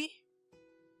 Really?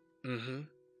 Mm-hmm.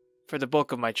 For the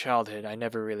bulk of my childhood, I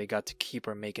never really got to keep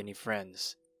or make any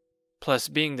friends. Plus,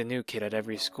 being the new kid at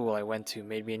every school I went to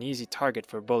made me an easy target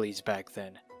for bullies back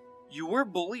then. You were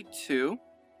bullied too?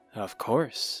 Of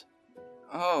course.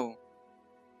 Oh.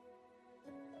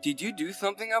 Did you do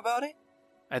something about it?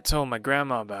 I told my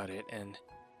grandma about it, and...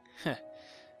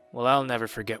 well, I'll never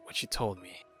forget what she told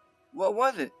me. What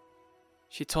was it?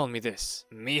 She told me this.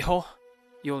 Mijo,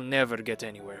 You'll never get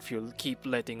anywhere if you'll keep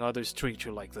letting others treat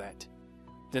you like that.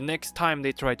 The next time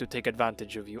they try to take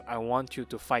advantage of you, I want you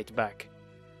to fight back.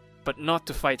 But not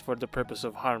to fight for the purpose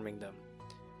of harming them.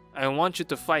 I want you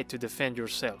to fight to defend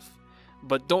yourself.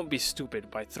 But don't be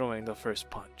stupid by throwing the first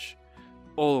punch.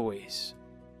 Always,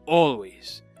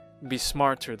 always be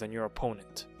smarter than your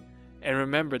opponent. And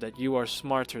remember that you are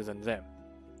smarter than them.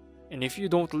 And if you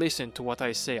don't listen to what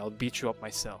I say, I'll beat you up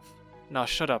myself. Now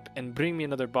shut up and bring me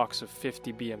another box of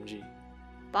 50 BMG.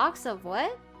 Box of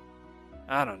what?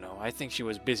 I don't know, I think she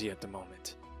was busy at the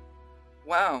moment.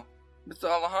 Wow, Mr.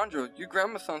 Alejandro, your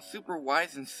grandma sounds super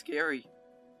wise and scary.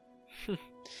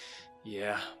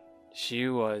 Yeah, she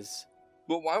was.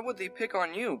 But why would they pick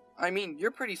on you? I mean,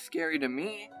 you're pretty scary to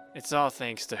me. It's all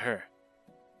thanks to her.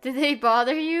 Did they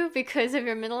bother you because of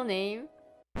your middle name?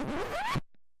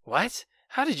 What?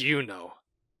 How did you know?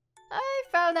 I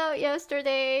found out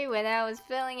yesterday when I was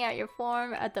filling out your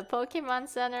form at the Pokemon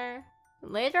Center.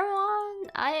 Later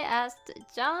on, I asked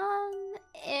John,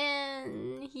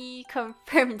 and he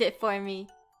confirmed it for me.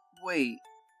 Wait,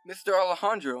 Mr.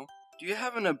 Alejandro, do you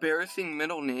have an embarrassing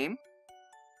middle name?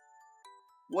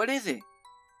 What is it?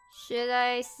 Should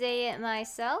I say it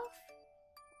myself?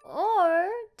 Or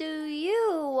do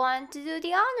you want to do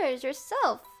the honors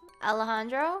yourself,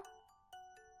 Alejandro?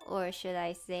 Or should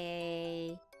I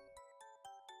say...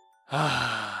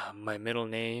 My middle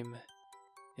name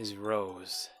is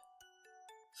Rose.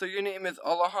 So your name is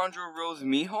Alejandro Rose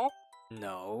Mijo?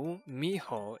 No,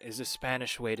 Mijo is a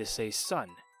Spanish way to say son.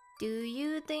 Do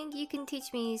you think you can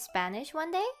teach me Spanish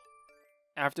one day?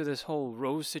 After this whole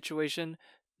Rose situation,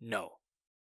 no.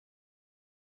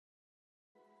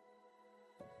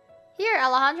 Here,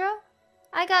 Alejandro.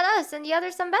 I got us and the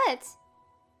others some beds.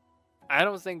 I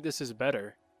don't think this is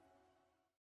better.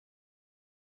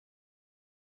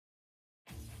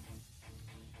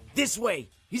 This way!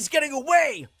 He's getting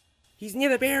away! He's near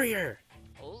the barrier!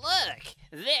 Look!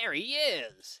 There he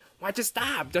is! Why'd you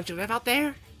stop? Don't you live out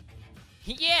there?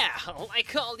 Yeah,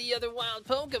 like all the other wild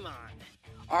Pokemon.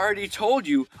 I already told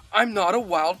you, I'm not a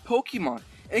wild Pokemon,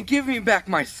 and give me back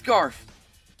my scarf!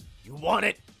 You want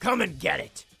it? Come and get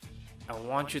it! I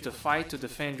want you to fight to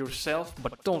defend yourself,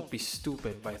 but don't be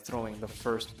stupid by throwing the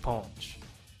first punch.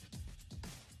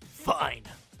 Fine,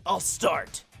 I'll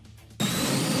start.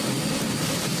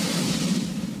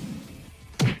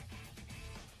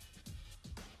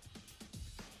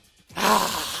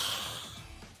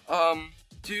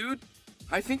 Dude,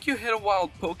 I think you hit a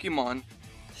wild Pokemon.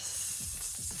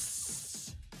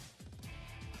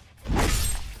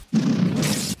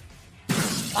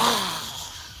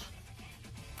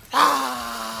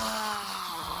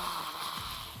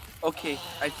 Okay,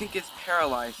 I think it's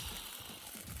paralyzed.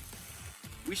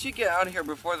 We should get out of here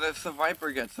before the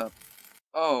Viper gets up.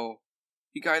 Oh,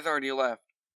 you guys already left.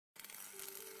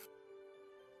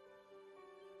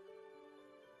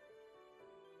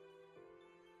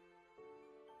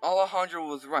 Alejandro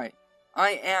was right.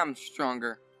 I am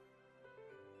stronger.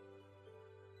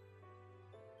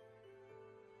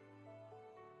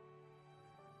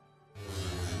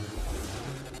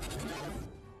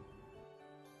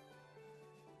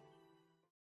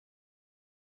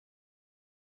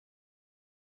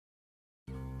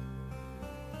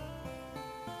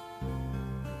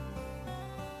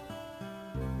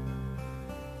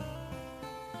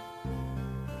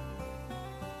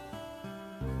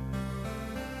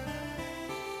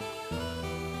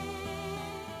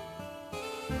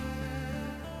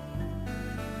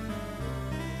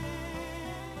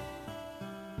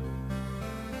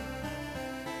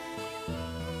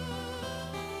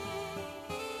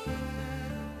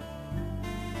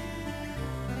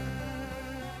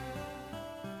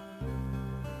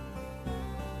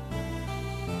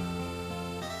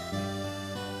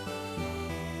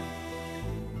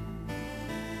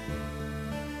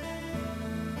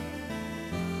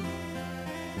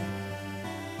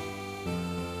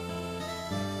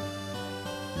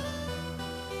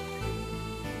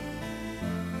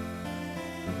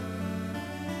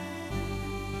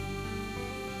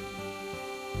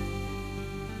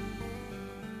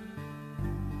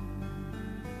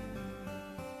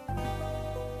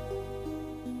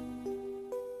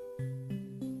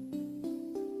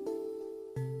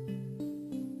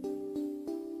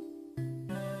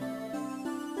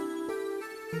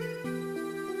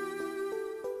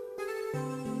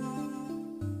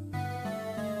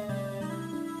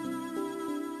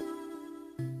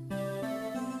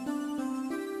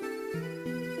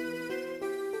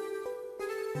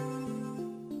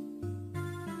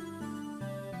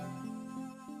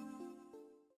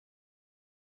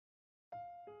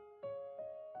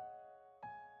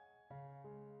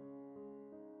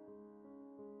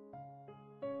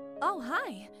 Oh,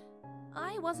 hi.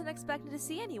 I wasn't expecting to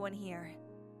see anyone here.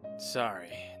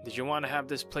 Sorry, did you want to have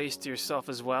this place to yourself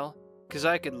as well? 'Cause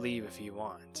I could leave if you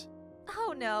want.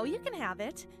 Oh no, you can have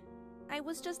it. I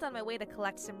was just on my way to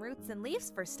collect some roots and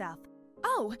leaves for stuff.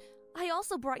 Oh, I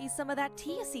also brought you some of that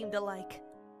tea you seem to like.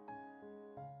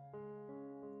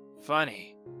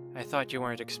 Funny. I thought you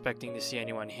weren't expecting to see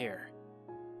anyone here.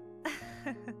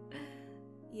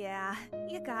 Yeah,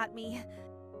 you got me.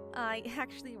 I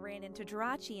actually ran into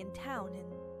Jirachi in town and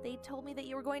they told me that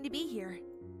you were going to be here.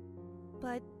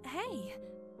 But hey,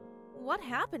 what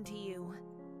happened to you?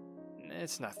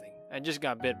 It's nothing. I just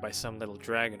got bit by some little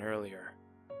dragon earlier.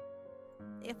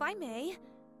 If I may,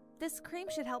 this cream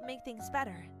should help make things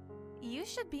better. You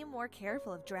should be more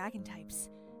careful of dragon types.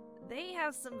 They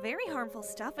have some very harmful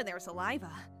stuff in their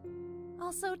saliva.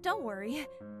 Also, don't worry.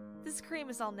 This cream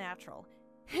is all natural.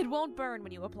 It won't burn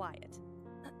when you apply it.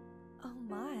 Oh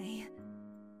my.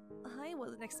 I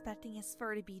wasn't expecting his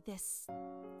fur to be this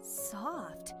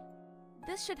soft.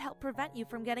 This should help prevent you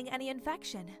from getting any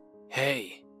infection.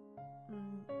 Hey!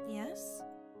 Yes?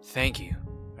 Thank you.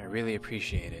 I really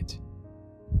appreciate it.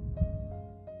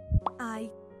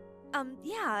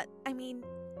 Yeah, I mean,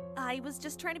 I was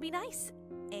just trying to be nice.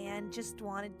 And just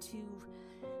wanted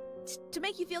to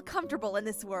make you feel comfortable in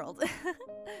this world.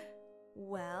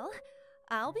 Well,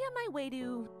 I'll be on my way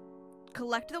to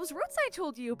collect those roots I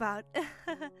told you about.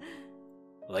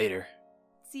 Later.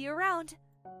 See you around.